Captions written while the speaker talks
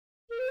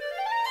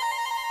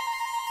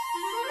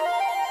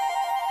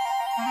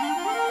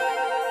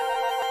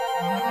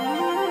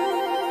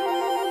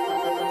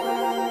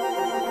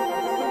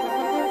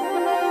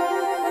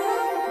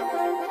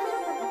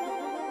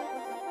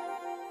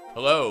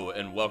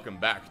and welcome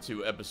back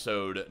to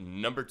episode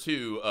number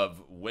 2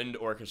 of Wind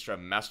Orchestra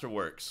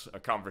Masterworks, a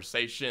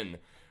conversation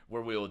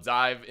where we will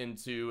dive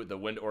into the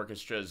Wind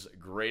Orchestra's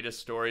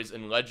greatest stories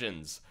and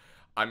legends.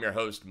 I'm your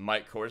host,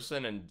 Mike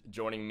Korson, and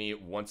joining me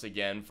once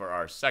again for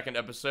our second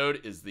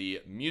episode is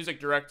the music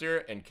director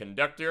and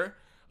conductor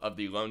of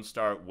the Lone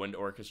Star Wind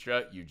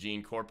Orchestra,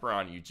 Eugene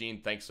Corporon.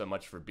 Eugene, thanks so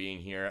much for being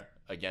here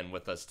again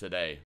with us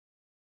today.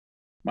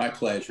 My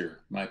pleasure.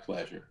 My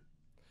pleasure.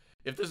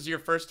 If this is your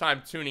first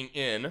time tuning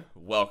in,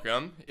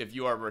 welcome. If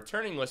you are a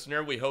returning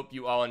listener, we hope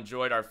you all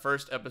enjoyed our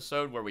first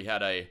episode where we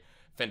had a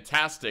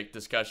fantastic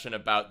discussion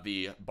about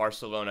the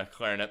Barcelona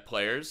clarinet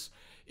players.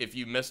 If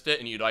you missed it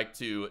and you'd like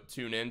to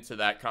tune in to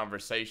that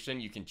conversation,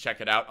 you can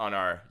check it out on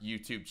our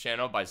YouTube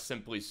channel by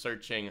simply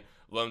searching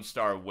Lone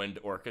Star Wind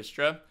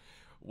Orchestra.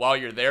 While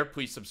you're there,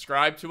 please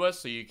subscribe to us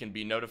so you can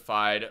be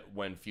notified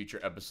when future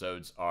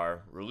episodes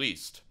are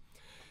released.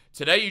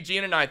 Today,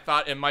 Eugene and I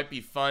thought it might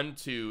be fun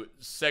to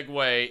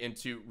segue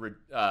into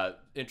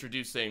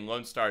introducing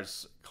Lone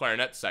Star's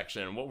clarinet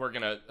section. And what we're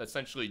going to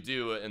essentially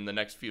do in the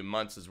next few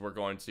months is we're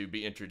going to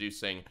be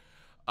introducing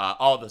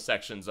all the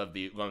sections of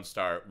the Lone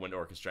Star Wind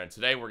Orchestra. And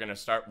today, we're going to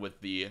start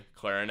with the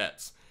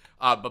clarinets.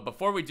 But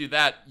before we do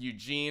that,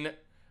 Eugene,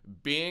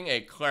 being a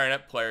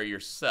clarinet player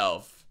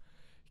yourself,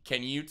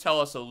 can you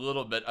tell us a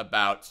little bit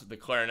about the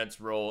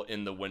clarinet's role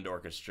in the wind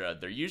orchestra?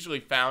 They're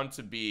usually found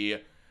to be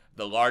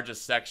the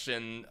largest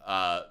section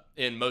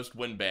in most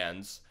wind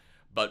bands,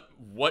 but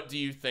what do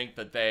you think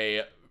that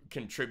they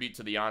contribute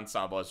to the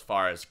ensemble as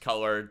far as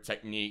color,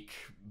 technique,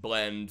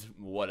 blend,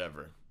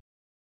 whatever?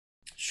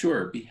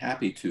 Sure, be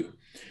happy to.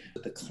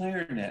 The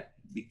clarinet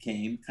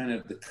became kind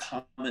of the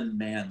common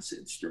man's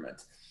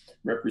instrument,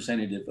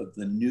 representative of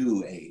the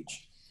new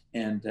age.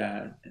 And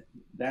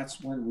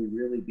that's when we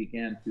really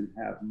began to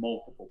have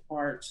multiple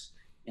parts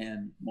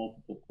and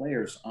multiple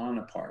players on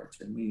a part.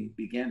 And we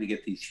began to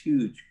get these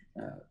huge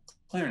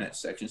clarinet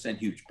sections and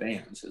huge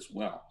bands as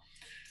well.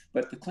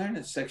 But the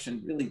clarinet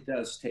section really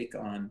does take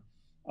on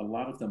a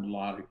lot of the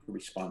melodic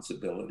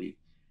responsibility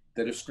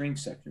that a string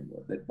section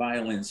would, that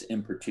violins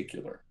in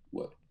particular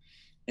would.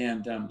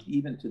 And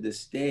even to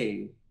this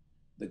day,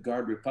 the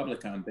Garde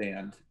Républicaine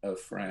Band of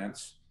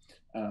France,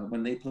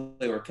 when they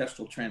play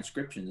orchestral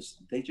transcriptions,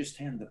 they just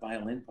hand the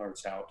violin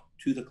parts out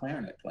to the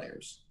clarinet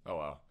players. Oh,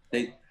 wow.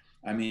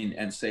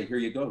 And say, here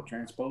you go,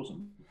 transpose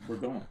them, we're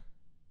going.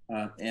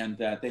 And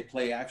they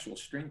play actual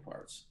string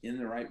parts in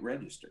the right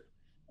register.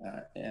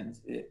 And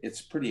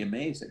it's pretty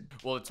amazing.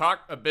 Well, to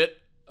talk a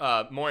bit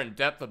more in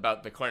depth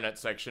about the clarinet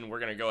section, we're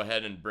going to go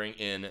ahead and bring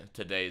in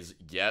today's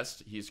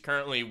guest. He's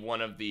currently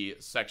one of the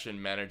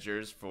section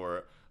managers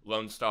for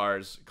Lone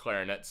Star's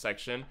clarinet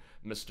section,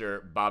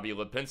 Mr. Bobby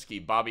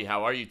Lapinski. Bobby,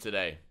 how are you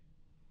today?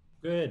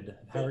 Good.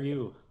 How are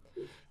you?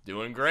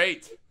 Doing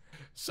great.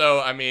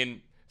 So, I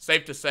mean,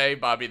 safe to say,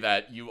 Bobby,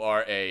 that you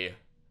are a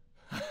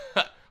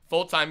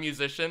full-time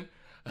musician.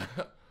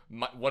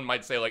 One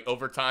might say like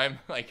overtime,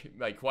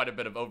 like quite a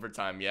bit of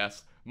overtime,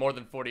 yes. More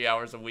than 40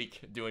 hours a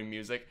week doing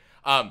music.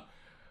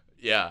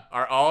 Yeah.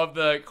 Are all of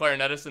the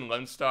clarinetists in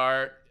Lone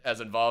Star as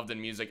involved in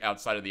music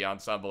outside of the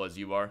ensemble as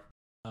you are?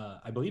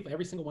 I believe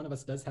every single one of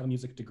us does have a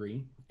music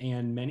degree,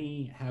 and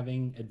many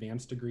having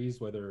advanced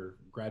degrees, whether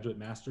graduate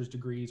master's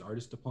degrees,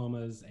 artist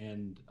diplomas,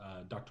 and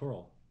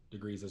doctoral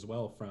degrees as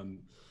well from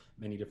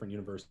many different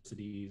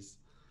universities.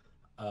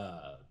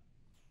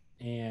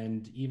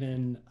 And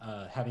even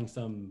having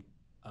some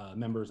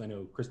members, I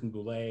know Kristen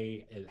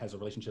Boulay has a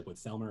relationship with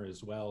Selmer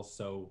as well.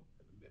 So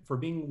for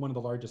being one of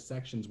the largest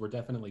sections, we're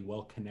definitely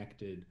well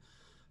connected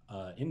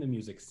in the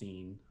music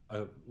scene,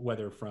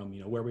 whether from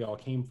where we all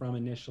came from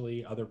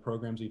initially, other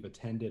programs we've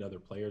attended, other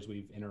players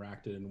we've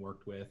interacted and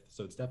worked with.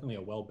 So it's definitely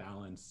a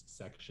well-balanced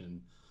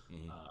section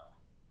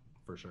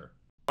for sure.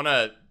 I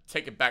want to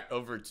take it back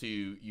over to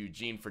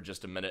Eugene for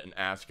just a minute and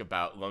ask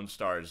about Lone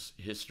Star's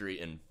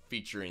history in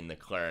featuring the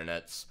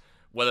clarinets,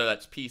 whether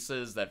that's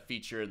pieces that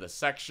feature the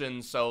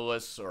section,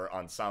 soloists, or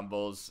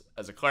ensembles.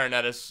 As a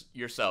clarinetist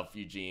yourself,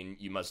 Eugene,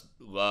 you must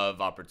love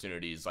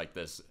opportunities like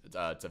this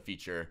to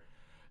feature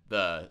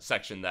the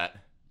section that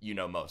you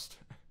know most.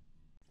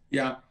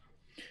 Yeah.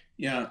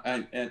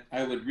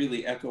 I would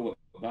really echo what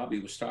Bobby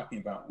was talking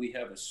about. We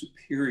have a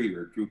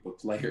superior group of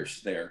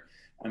players there.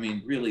 I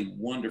mean, really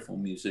wonderful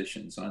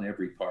musicians on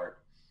every part.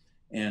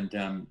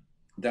 And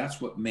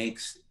that's what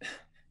makes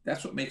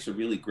a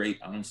really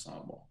great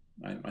ensemble.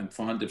 I'm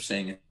fond of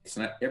saying it's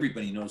not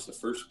everybody knows the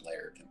first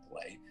player can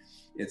play.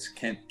 It's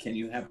can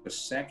you have a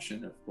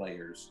section of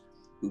players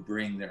who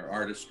bring their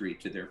artistry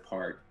to their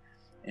part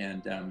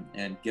and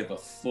give a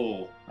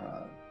full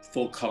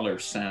color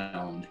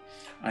sound.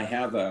 I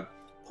have a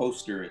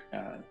poster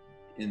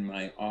in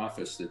my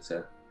office that's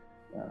a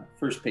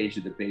first page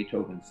of the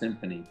Beethoven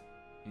Symphony,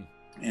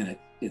 and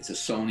it's a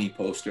Sony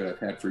poster I've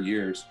had for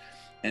years,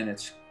 and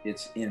it's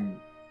in,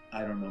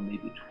 I don't know,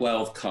 maybe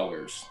 12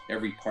 colors.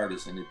 Every part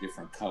is in a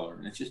different color,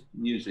 and it's just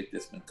music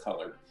that's been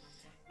colored.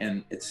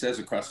 And it says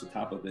across the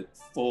top of it,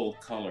 full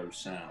color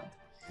sound.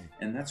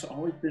 And that's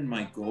always been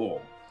my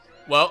goal.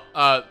 Well,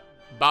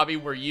 Bobby,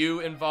 were you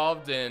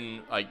involved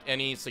in like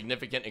any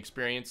significant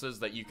experiences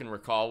that you can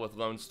recall with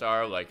Lone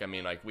Star? Like, I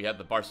mean, like we had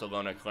the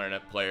Barcelona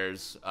clarinet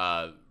players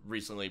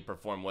recently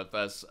perform with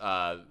us.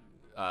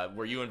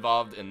 Were you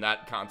involved in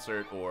that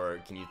concert, or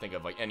can you think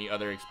of like any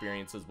other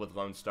experiences with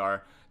Lone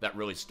Star that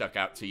really stuck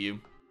out to you?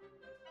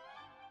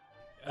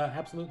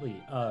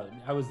 Absolutely.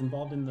 I was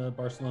involved in the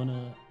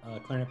Barcelona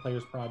Clarinet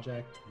Players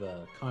Project,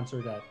 the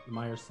concert at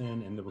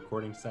Meyerson, and the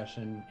recording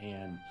session.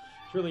 And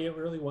it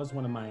really was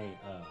one of my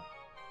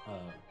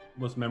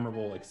most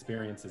memorable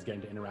experiences,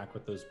 getting to interact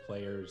with those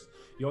players.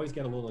 You always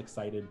get a little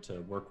excited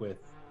to work with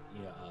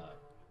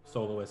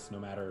soloists, no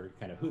matter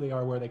kind of who they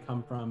are, where they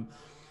come from,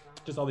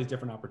 just all these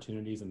different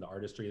opportunities and the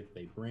artistry that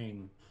they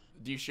bring.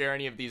 Do you share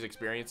any of these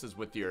experiences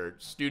with your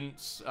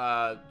students,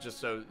 just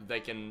so they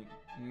can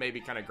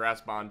maybe kind of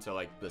grasp on to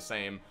like the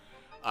same,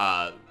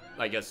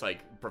 I guess, like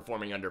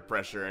performing under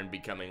pressure and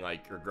becoming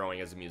like, or growing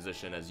as a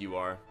musician as you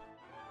are?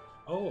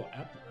 Oh,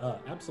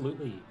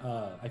 absolutely.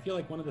 I feel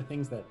like one of the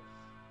things that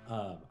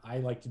I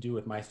like to do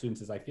with my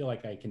students is I feel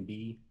like I can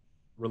be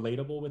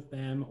relatable with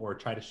them or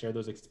try to share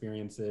those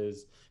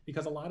experiences,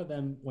 because a lot of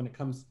them, when it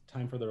comes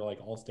time for their like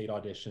all-state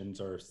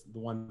auditions, or the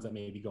ones that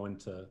maybe go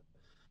into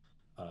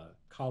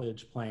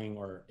college playing,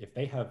 or if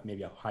they have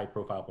maybe a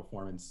high-profile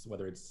performance,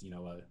 whether it's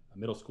a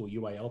middle school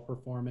UIL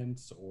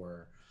performance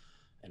or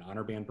an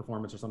honor band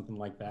performance or something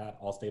like that,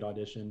 all-state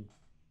audition,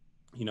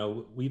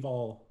 we've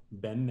all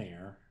been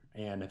there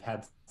and have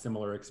had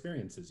similar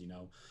experiences,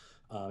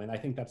 and I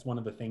think that's one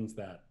of the things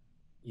that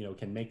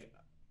can make,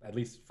 at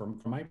least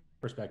from my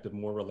perspective,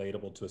 more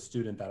relatable to a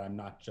student, that I'm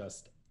not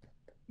just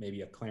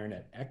maybe a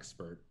clarinet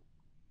expert,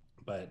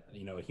 but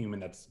a human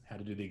that's had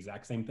to do the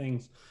exact same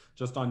things,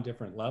 just on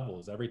different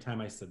levels. Every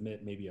time I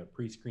submit maybe a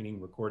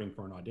pre-screening recording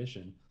for an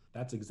audition,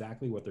 that's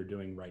exactly what they're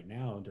doing right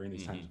now during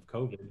these times of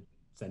COVID,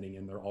 sending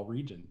in their all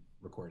region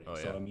recordings. Oh,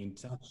 yeah. So I mean,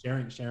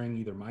 sharing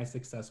either my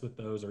success with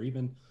those or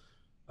even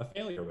a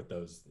failure with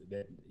those,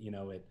 that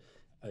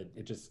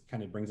it just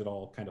kind of brings it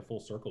all kind of full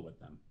circle with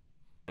them.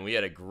 And we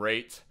had a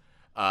great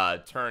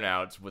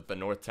turnout with the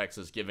North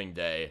Texas Giving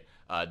Day,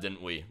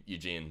 didn't we,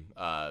 Eugene?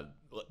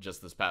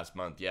 Just this past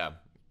month, yeah,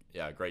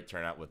 great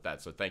turnout with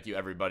that. So thank you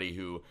everybody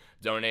who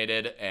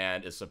donated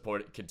and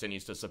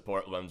continues to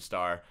support Lone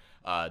Star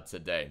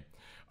today.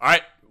 All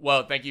right,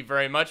 well, thank you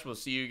very much. We'll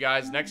see you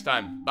guys next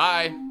time.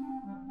 Bye.